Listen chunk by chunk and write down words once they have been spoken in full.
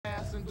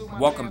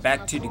Welcome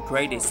back to the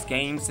greatest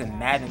games in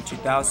Madden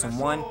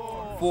 2001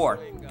 for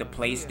the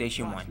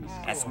PlayStation 1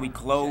 as we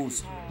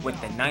close with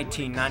the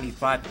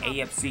 1995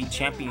 AFC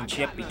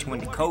Championship between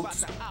the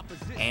Colts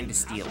and the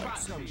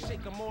Steelers.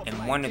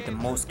 In one of the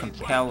most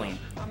compelling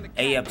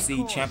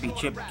AFC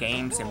Championship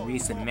games in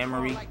recent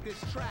memory,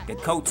 the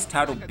Colts'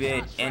 title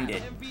bid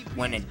ended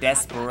when a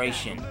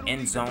desperation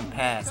end zone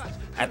pass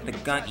at the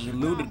gun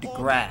eluded the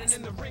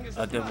grasp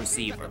of the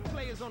receiver.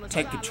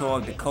 Take control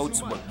of the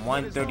Colts with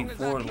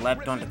 1:34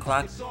 left on the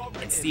clock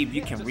and see if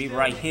you can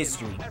rewrite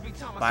history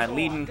by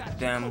leading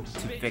them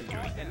to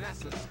victory.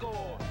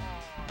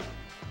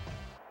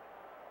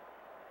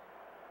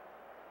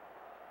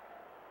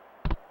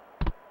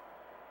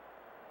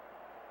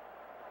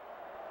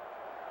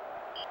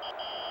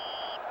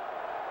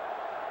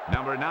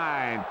 Number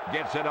 9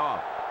 gets it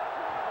off.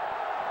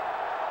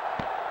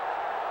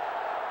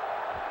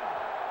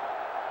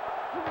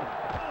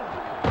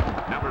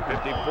 Number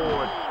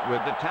 54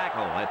 with the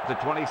tackle at the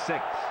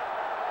 26.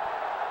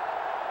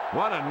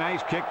 What a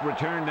nice kick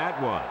return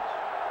that was.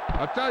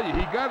 I'll tell you,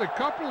 he got a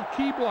couple of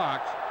key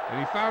blocks, and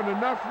he found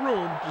enough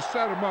room to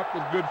set him up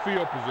with good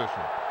field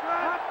position.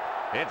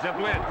 It's a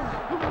blitz.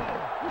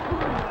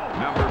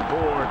 Number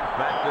 4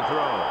 back to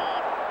throw.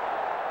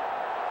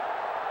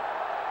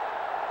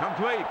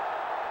 Complete.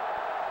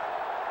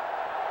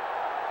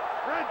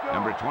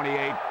 Number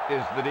 28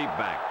 is the deep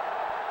back.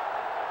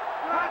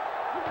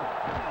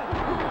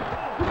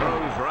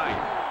 Throws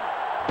right.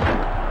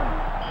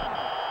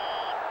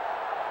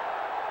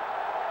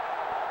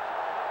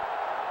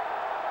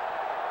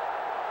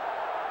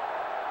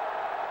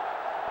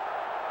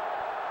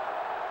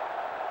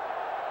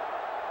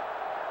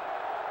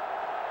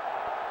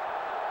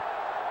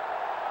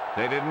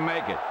 They didn't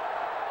make it.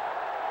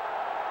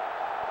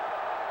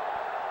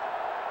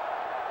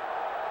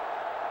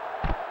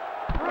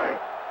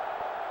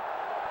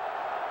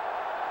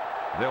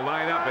 They'll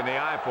line up in the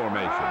I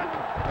formation.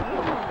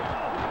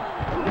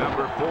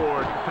 Number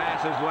 4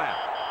 passes left.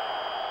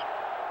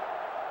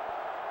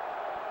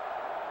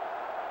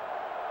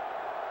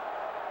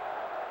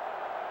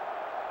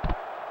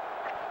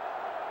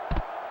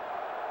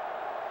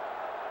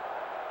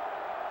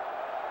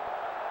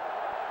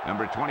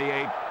 Number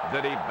 28,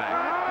 the deep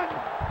back.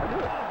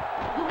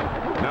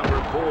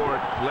 Number 4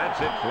 lets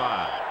it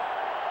fly.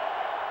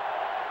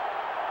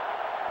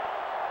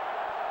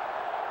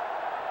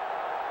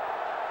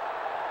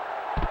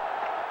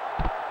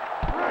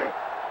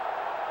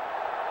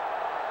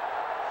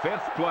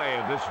 Fifth play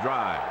of this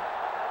drive.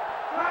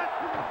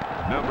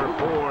 Number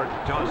 4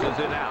 tosses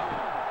it out.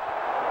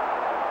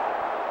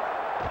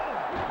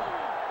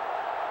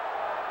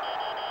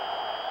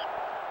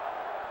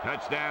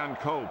 Touchdown,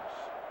 Colts.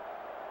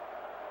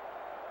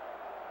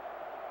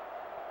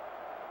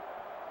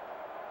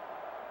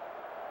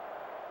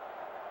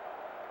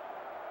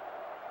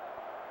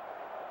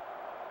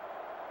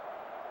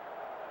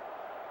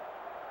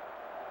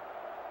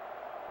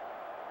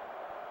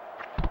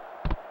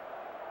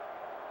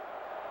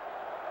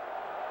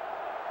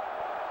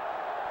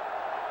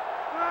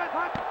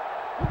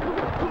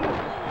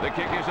 The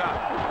kick is up.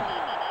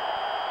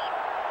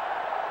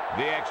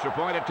 The extra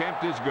point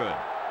attempt is good.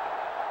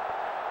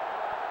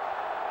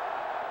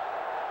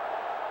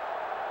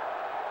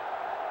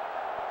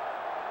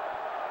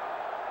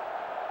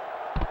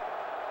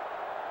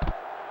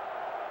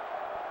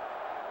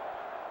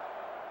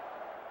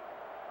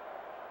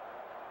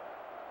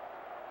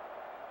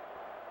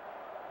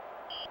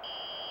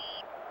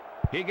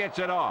 He gets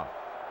it off.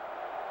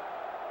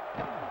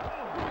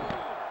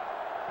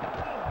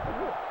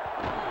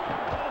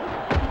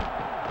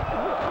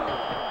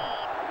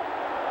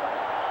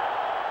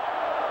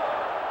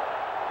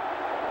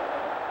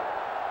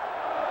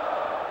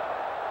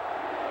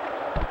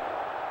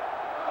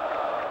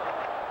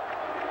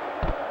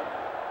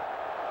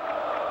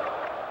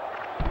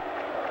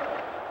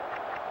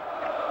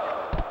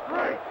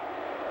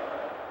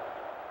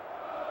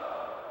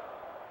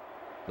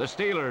 The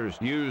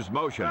Steelers use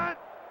motion.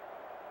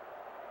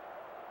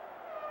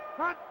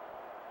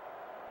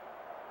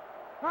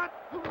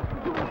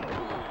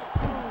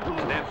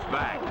 Steps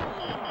back.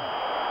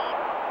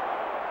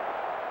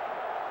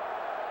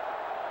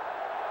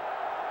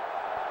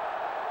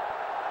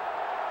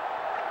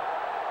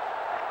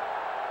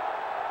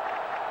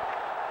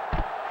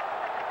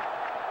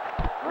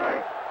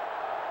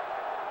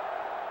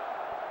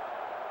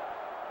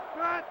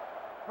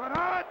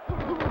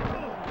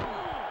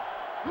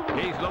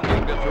 He's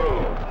looking to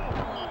throw.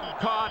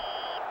 Caught.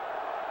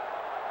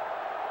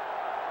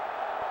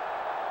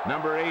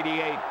 Number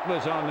 88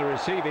 was on the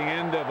receiving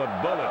end of a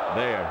bullet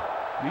there.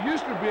 You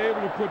used to be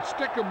able to put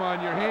stick-em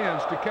on your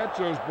hands to catch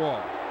those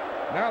balls.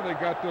 Now they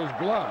got those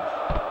gloves.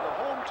 The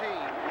home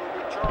team will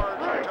be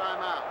charged a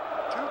timeout.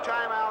 2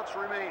 timeouts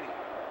remaining.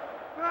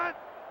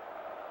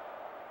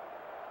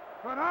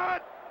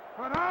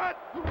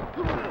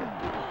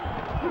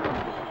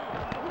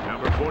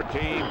 Number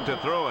 14 to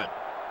throw it.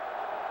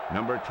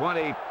 Number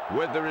 20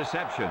 with the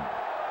reception.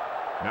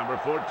 Number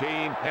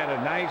 14 had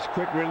a nice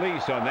quick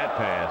release on that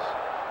pass.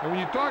 And when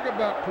you talk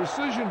about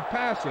precision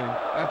passing,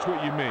 that's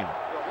what you mean.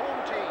 The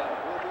home team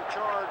will be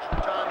charged a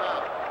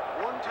timeout.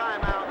 One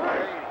timeout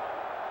remaining.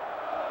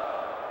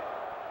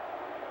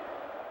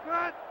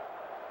 Cut!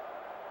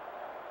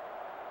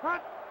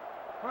 Cut!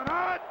 Cut!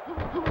 Cut!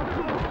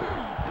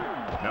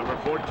 Number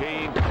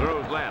 14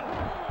 throws left.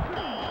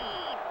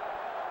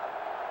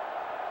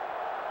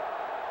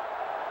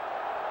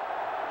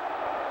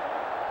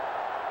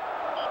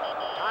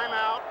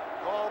 Timeout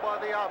called by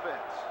the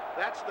offense.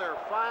 That's their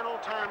final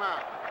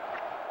timeout.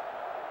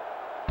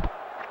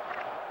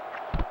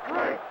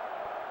 Right.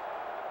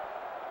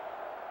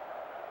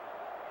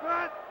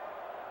 Cut.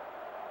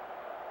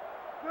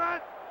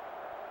 Cut.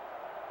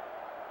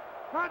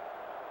 Cut.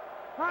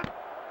 Cut.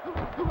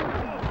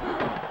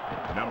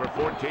 Number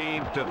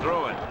 14 to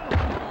throw it.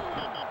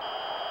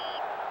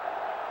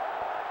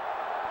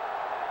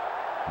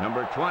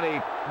 Number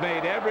 20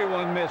 made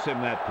everyone miss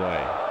him that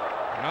play.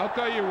 And I'll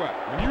tell you what,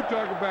 when you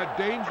talk about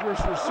dangerous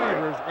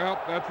receivers, well,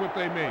 that's what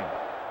they mean.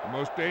 The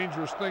most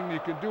dangerous thing you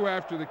can do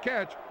after the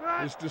catch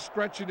is to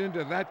stretch it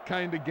into that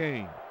kind of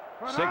game.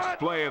 Sixth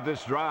play of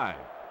this drive.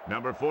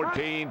 Number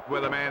 14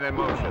 with a man in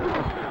motion.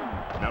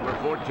 Number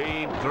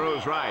 14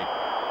 throws right.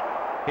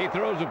 He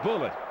throws a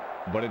bullet,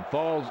 but it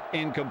falls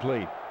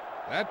incomplete.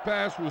 That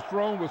pass was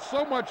thrown with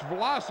so much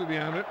velocity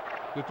on it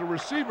that the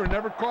receiver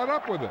never caught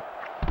up with it.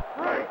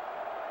 Right.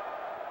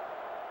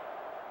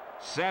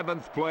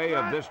 Seventh play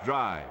of this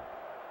drive.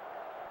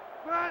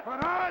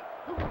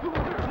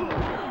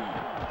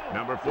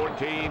 Number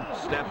 14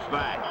 steps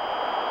back.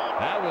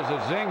 That was a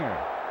zinger.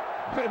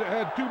 It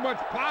had too much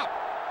pop.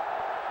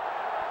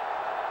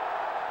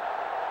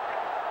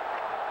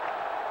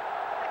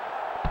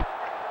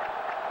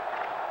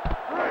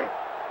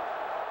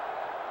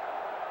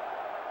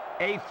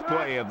 Eighth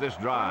play of this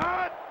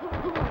drive.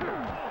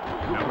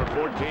 Number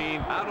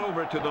 14 out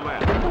over to the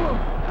left.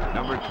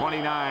 Number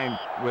 29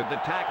 with the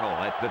tackle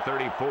at the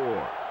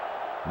 34.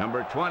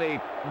 Number 20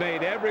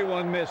 made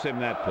everyone miss him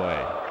that play.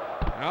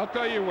 And I'll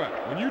tell you what,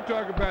 when you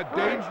talk about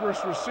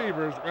dangerous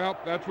receivers, well,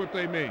 that's what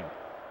they mean.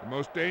 The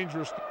most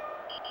dangerous. The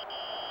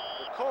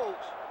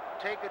Colts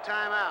take a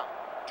timeout.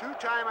 2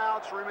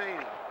 timeouts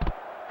remaining.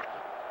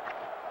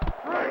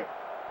 Right.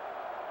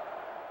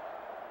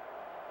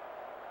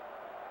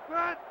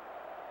 Cut.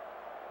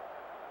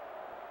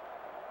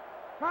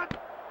 Cut.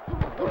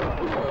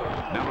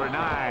 Number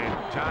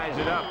 9 ties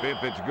it up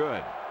if it's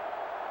good.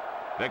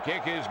 The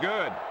kick is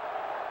good.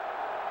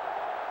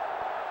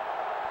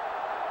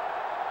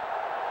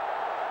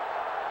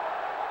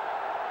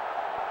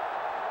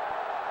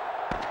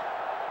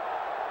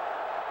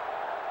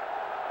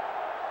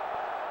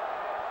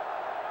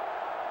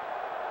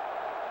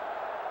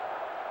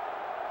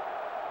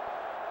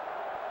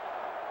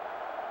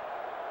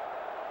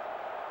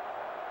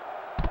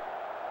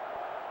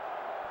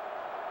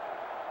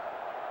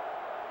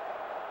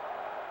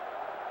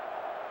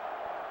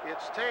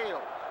 It's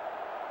tails.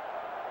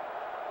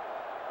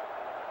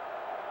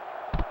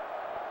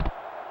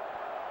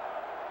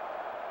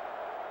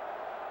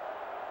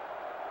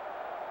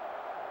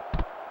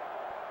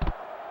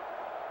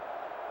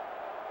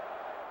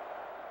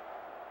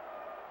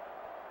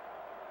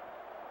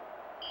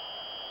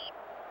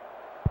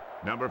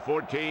 Number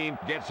 14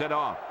 gets it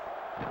off.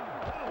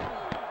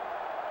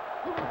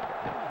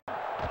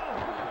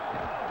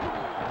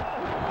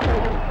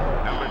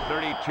 Number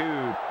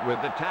 32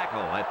 with the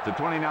tackle at the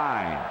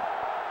 29.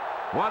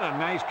 What a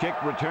nice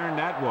kick return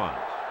that was.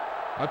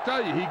 I'll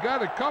tell you, he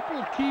got a couple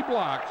of key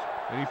blocks,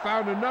 and he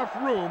found enough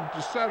room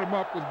to set him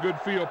up with good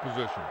field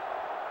position.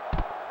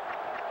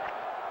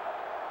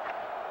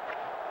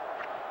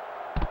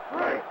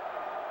 Right.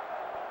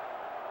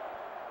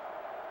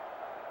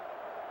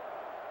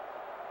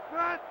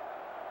 Cut.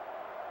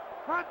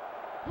 Cut.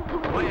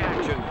 Play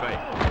action fake.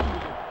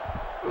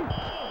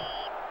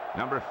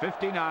 Number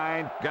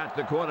 59 got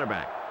the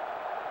quarterback.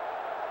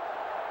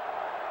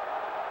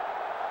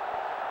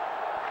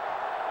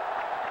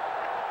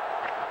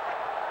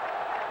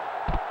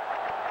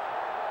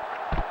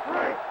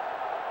 Right.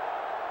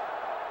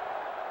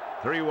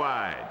 3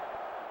 wide.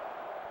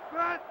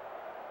 Cut.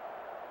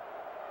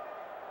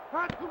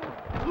 Cut.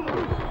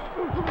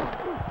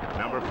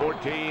 Number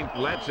 14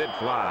 lets it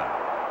fly.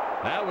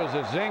 That was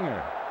a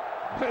zinger.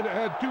 It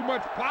had too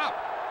much pop.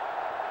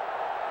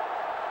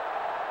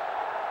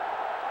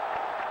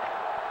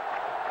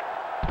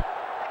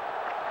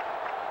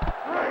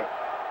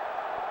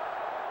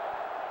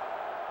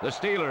 The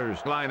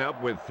Steelers line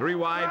up with 3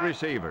 wide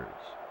receivers.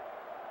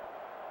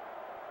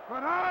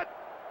 Cut.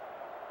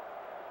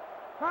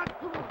 Cut.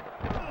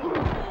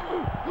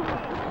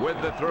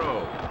 With the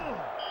throw.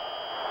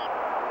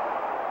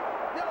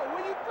 Yo,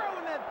 where you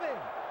throwing that thing?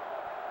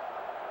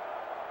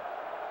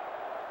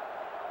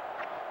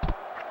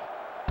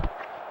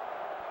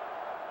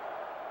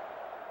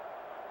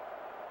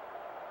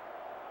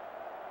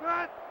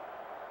 Cut.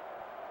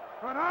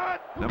 Cut.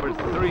 Number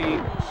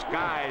 3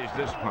 skies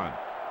this punt.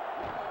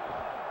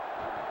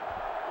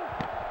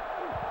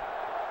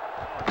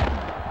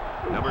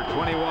 Number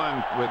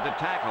 21 with the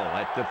tackle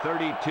at the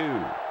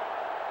 32.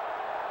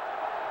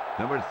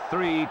 Number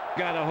 3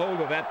 got a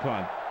hold of that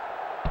punt.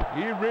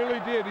 He really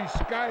did. He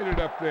skied it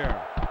up there.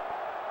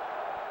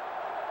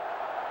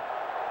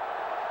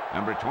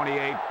 Number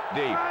 28,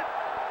 deep.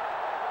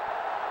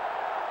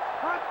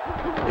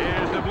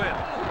 Here's the blitz.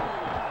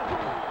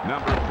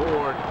 Number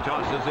 4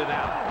 tosses it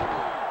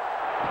out.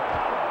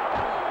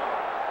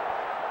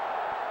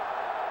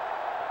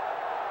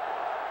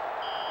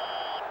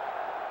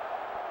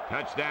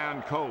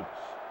 Touchdown, Colts.